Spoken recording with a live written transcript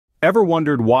Ever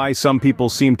wondered why some people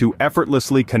seem to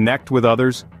effortlessly connect with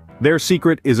others? Their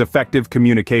secret is effective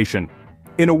communication.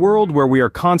 In a world where we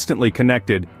are constantly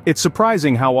connected, it's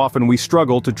surprising how often we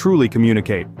struggle to truly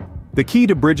communicate. The key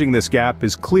to bridging this gap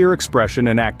is clear expression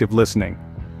and active listening.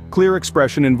 Clear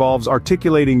expression involves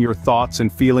articulating your thoughts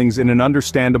and feelings in an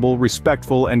understandable,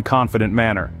 respectful, and confident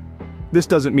manner. This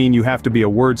doesn't mean you have to be a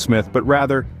wordsmith, but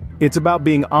rather, it's about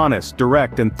being honest,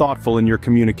 direct, and thoughtful in your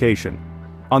communication.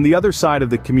 On the other side of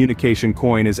the communication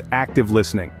coin is active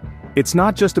listening. It's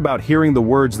not just about hearing the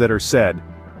words that are said,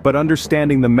 but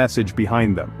understanding the message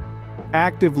behind them.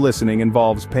 Active listening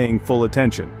involves paying full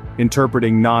attention,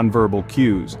 interpreting nonverbal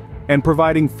cues, and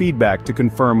providing feedback to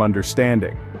confirm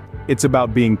understanding. It's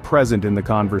about being present in the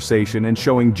conversation and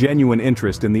showing genuine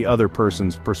interest in the other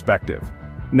person's perspective.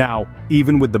 Now,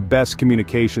 even with the best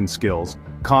communication skills,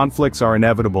 conflicts are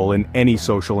inevitable in any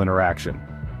social interaction.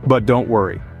 But don't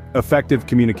worry. Effective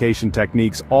communication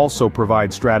techniques also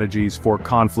provide strategies for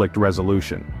conflict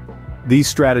resolution. These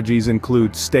strategies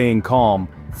include staying calm,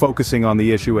 focusing on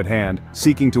the issue at hand,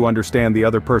 seeking to understand the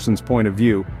other person's point of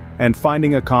view, and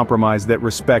finding a compromise that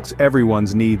respects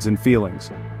everyone's needs and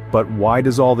feelings. But why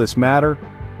does all this matter?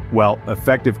 Well,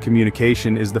 effective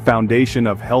communication is the foundation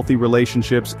of healthy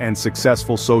relationships and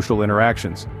successful social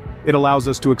interactions. It allows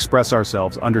us to express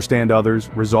ourselves, understand others,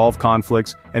 resolve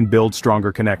conflicts, and build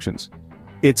stronger connections.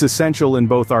 It's essential in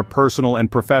both our personal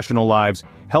and professional lives,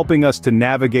 helping us to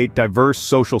navigate diverse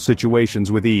social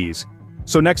situations with ease.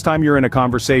 So next time you're in a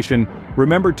conversation,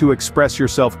 remember to express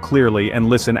yourself clearly and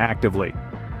listen actively.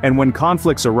 And when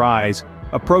conflicts arise,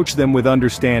 approach them with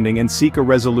understanding and seek a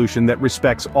resolution that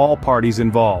respects all parties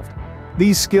involved.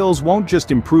 These skills won't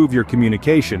just improve your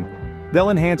communication,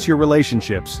 they'll enhance your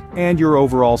relationships and your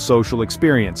overall social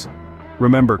experience.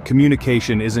 Remember,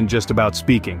 communication isn't just about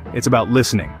speaking, it's about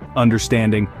listening,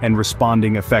 understanding, and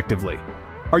responding effectively.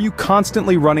 Are you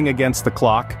constantly running against the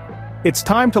clock? It's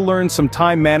time to learn some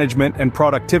time management and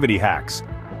productivity hacks.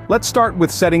 Let's start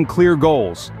with setting clear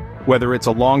goals. Whether it's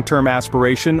a long-term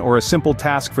aspiration or a simple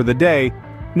task for the day,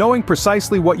 knowing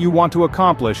precisely what you want to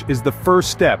accomplish is the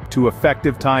first step to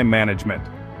effective time management.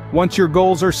 Once your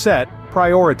goals are set,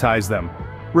 prioritize them.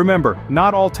 Remember,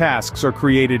 not all tasks are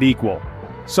created equal.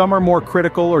 Some are more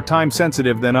critical or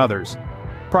time-sensitive than others.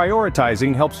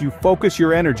 Prioritizing helps you focus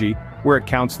your energy where it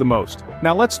counts the most.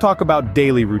 Now let's talk about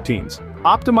daily routines.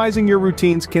 Optimizing your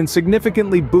routines can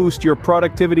significantly boost your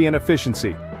productivity and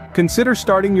efficiency. Consider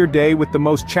starting your day with the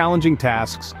most challenging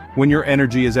tasks when your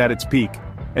energy is at its peak.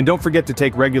 And don't forget to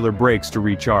take regular breaks to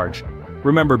recharge.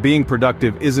 Remember, being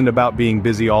productive isn't about being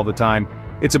busy all the time,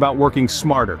 it's about working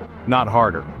smarter, not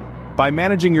harder. By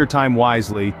managing your time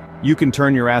wisely, you can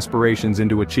turn your aspirations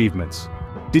into achievements.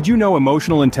 Did you know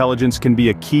emotional intelligence can be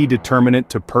a key determinant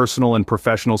to personal and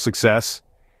professional success?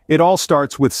 It all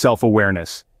starts with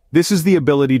self-awareness. This is the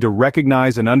ability to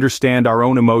recognize and understand our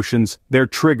own emotions, their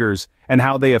triggers, and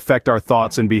how they affect our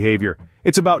thoughts and behavior.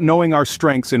 It's about knowing our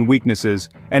strengths and weaknesses,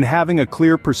 and having a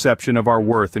clear perception of our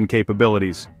worth and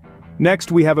capabilities.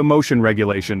 Next, we have emotion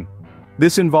regulation.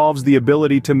 This involves the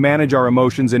ability to manage our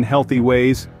emotions in healthy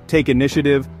ways, take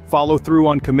initiative, follow through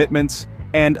on commitments,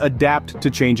 and adapt to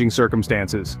changing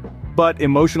circumstances. But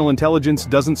emotional intelligence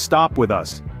doesn't stop with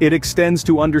us. It extends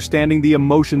to understanding the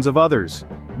emotions of others.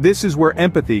 This is where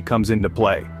empathy comes into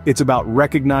play. It's about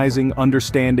recognizing,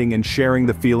 understanding, and sharing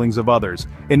the feelings of others,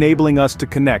 enabling us to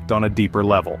connect on a deeper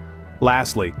level.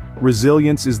 Lastly,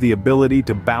 resilience is the ability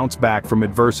to bounce back from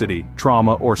adversity,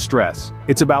 trauma, or stress.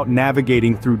 It's about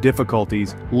navigating through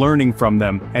difficulties, learning from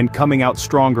them, and coming out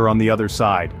stronger on the other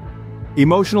side.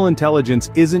 Emotional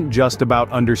intelligence isn't just about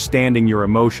understanding your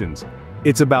emotions.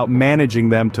 It's about managing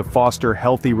them to foster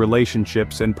healthy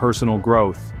relationships and personal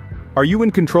growth. Are you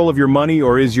in control of your money,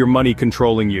 or is your money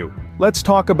controlling you? Let's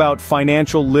talk about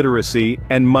financial literacy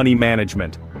and money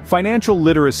management. Financial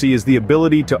literacy is the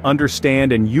ability to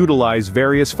understand and utilize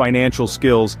various financial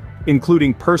skills,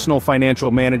 including personal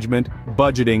financial management,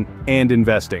 budgeting, and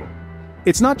investing.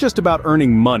 It's not just about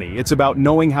earning money, it's about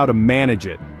knowing how to manage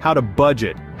it, how to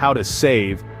budget, how to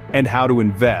save, and how to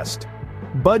invest.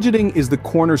 Budgeting is the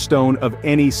cornerstone of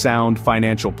any sound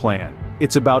financial plan.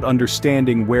 It's about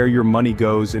understanding where your money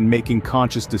goes and making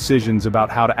conscious decisions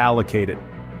about how to allocate it.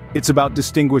 It's about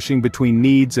distinguishing between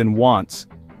needs and wants,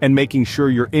 and making sure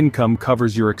your income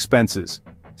covers your expenses.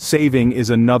 Saving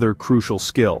is another crucial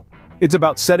skill. It's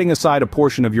about setting aside a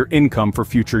portion of your income for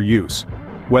future use.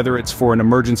 Whether it's for an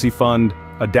emergency fund,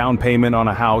 a down payment on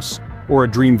a house, or a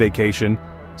dream vacation,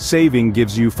 saving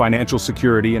gives you financial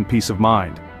security and peace of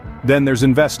mind. Then there's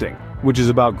investing, which is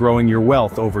about growing your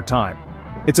wealth over time.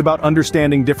 It's about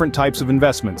understanding different types of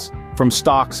investments, from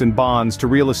stocks and bonds to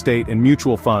real estate and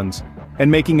mutual funds, and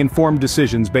making informed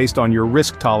decisions based on your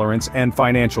risk tolerance and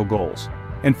financial goals.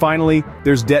 And finally,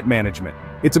 there's debt management.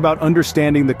 It's about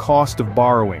understanding the cost of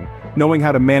borrowing, knowing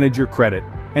how to manage your credit,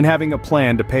 and having a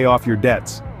plan to pay off your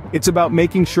debts. It's about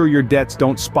making sure your debts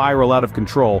don't spiral out of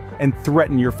control and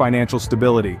threaten your financial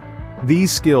stability.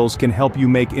 These skills can help you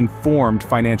make informed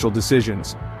financial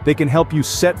decisions. They can help you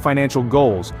set financial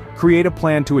goals, create a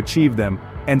plan to achieve them,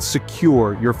 and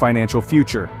secure your financial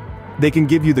future. They can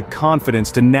give you the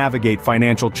confidence to navigate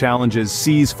financial challenges,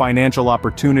 seize financial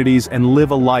opportunities, and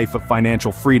live a life of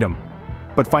financial freedom.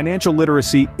 But financial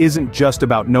literacy isn't just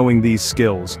about knowing these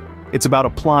skills. It's about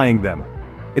applying them.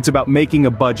 It's about making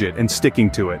a budget and sticking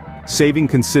to it, saving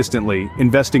consistently,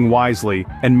 investing wisely,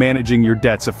 and managing your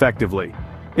debts effectively.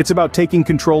 It's about taking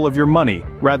control of your money,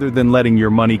 rather than letting your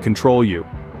money control you.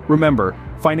 Remember,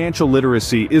 financial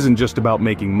literacy isn't just about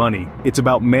making money, it's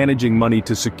about managing money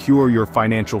to secure your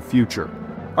financial future.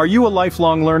 Are you a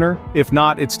lifelong learner? If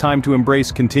not, it's time to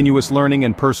embrace continuous learning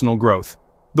and personal growth.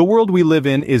 The world we live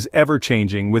in is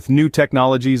ever-changing, with new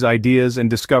technologies, ideas, and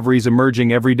discoveries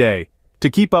emerging every day. To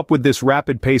keep up with this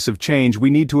rapid pace of change, we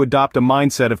need to adopt a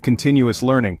mindset of continuous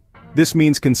learning. This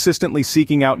means consistently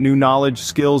seeking out new knowledge,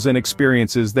 skills, and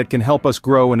experiences that can help us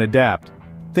grow and adapt.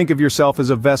 Think of yourself as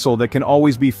a vessel that can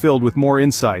always be filled with more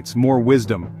insights, more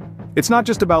wisdom. It's not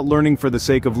just about learning for the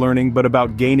sake of learning, but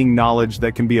about gaining knowledge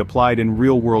that can be applied in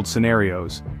real-world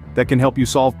scenarios, that can help you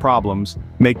solve problems,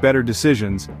 make better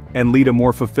decisions, and lead a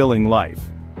more fulfilling life.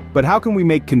 But how can we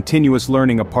make continuous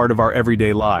learning a part of our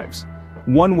everyday lives?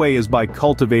 One way is by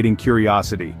cultivating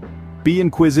curiosity. Be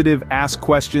inquisitive, ask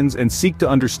questions, and seek to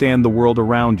understand the world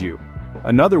around you.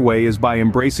 Another way is by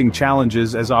embracing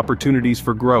challenges as opportunities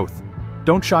for growth.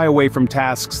 Don't shy away from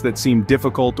tasks that seem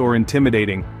difficult or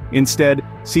intimidating. Instead,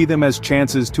 see them as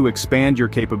chances to expand your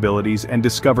capabilities and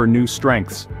discover new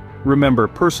strengths. Remember,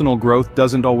 personal growth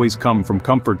doesn't always come from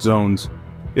comfort zones.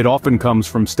 It often comes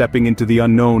from stepping into the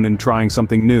unknown and trying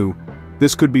something new.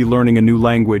 This could be learning a new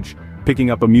language,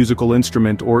 picking up a musical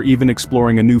instrument, or even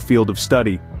exploring a new field of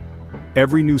study.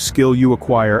 Every new skill you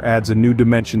acquire adds a new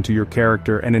dimension to your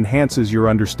character and enhances your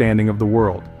understanding of the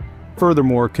world.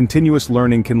 Furthermore, continuous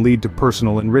learning can lead to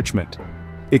personal enrichment.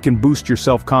 It can boost your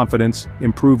self-confidence,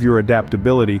 improve your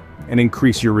adaptability, and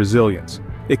increase your resilience.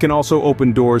 It can also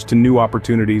open doors to new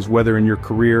opportunities, whether in your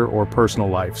career or personal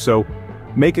life. So,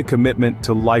 make a commitment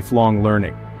to lifelong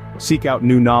learning. Seek out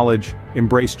new knowledge,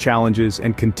 embrace challenges,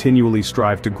 and continually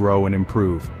strive to grow and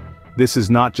improve. This is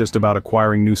not just about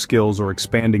acquiring new skills or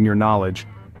expanding your knowledge.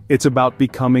 It's about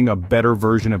becoming a better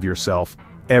version of yourself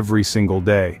every single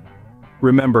day.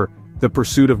 Remember, the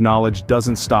pursuit of knowledge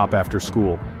doesn't stop after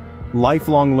school.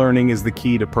 Lifelong learning is the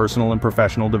key to personal and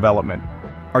professional development.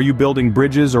 Are you building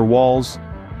bridges or walls?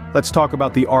 Let's talk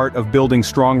about the art of building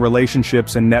strong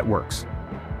relationships and networks.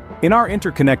 In our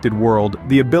interconnected world,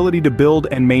 the ability to build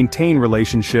and maintain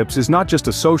relationships is not just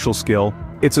a social skill,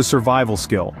 it's a survival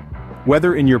skill.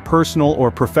 Whether in your personal or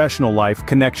professional life,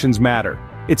 connections matter.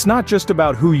 It's not just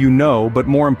about who you know, but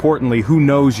more importantly, who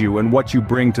knows you and what you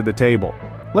bring to the table.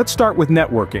 Let's start with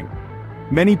networking.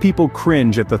 Many people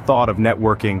cringe at the thought of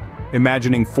networking,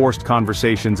 imagining forced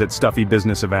conversations at stuffy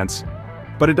business events.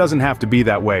 But it doesn't have to be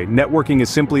that way. Networking is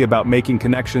simply about making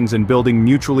connections and building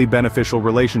mutually beneficial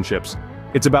relationships.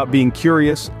 It's about being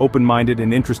curious, open-minded,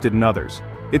 and interested in others.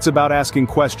 It's about asking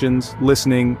questions,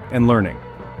 listening, and learning.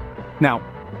 Now,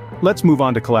 let's move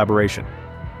on to collaboration.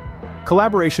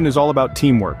 Collaboration is all about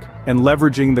teamwork and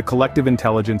leveraging the collective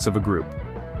intelligence of a group.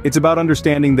 It's about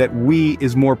understanding that we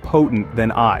is more potent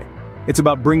than I. It's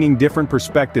about bringing different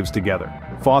perspectives together,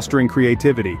 fostering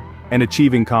creativity, and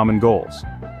achieving common goals.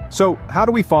 So, how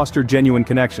do we foster genuine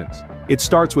connections? It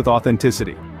starts with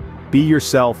authenticity. Be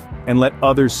yourself and let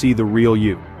others see the real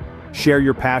you. Share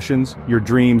your passions, your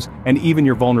dreams, and even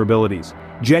your vulnerabilities.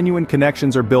 Genuine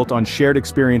connections are built on shared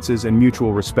experiences and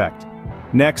mutual respect.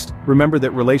 Next, remember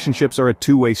that relationships are a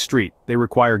two-way street. They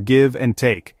require give and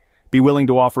take. Be willing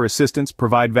to offer assistance,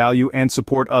 provide value, and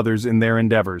support others in their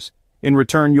endeavors. In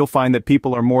return, you'll find that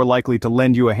people are more likely to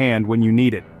lend you a hand when you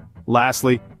need it.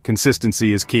 Lastly,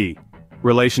 consistency is key.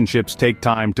 Relationships take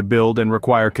time to build and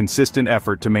require consistent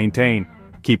effort to maintain.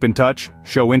 Keep in touch,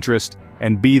 show interest,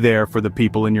 and be there for the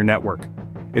people in your network.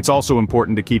 It's also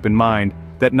important to keep in mind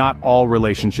that not all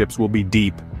relationships will be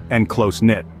deep and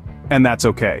close-knit. And that's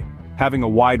okay. Having a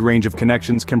wide range of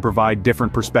connections can provide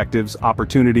different perspectives,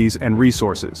 opportunities, and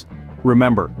resources.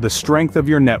 Remember, the strength of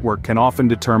your network can often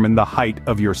determine the height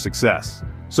of your success.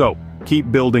 So,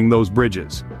 keep building those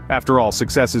bridges. After all,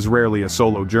 success is rarely a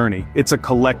solo journey, it's a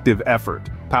collective effort,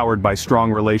 powered by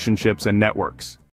strong relationships and networks.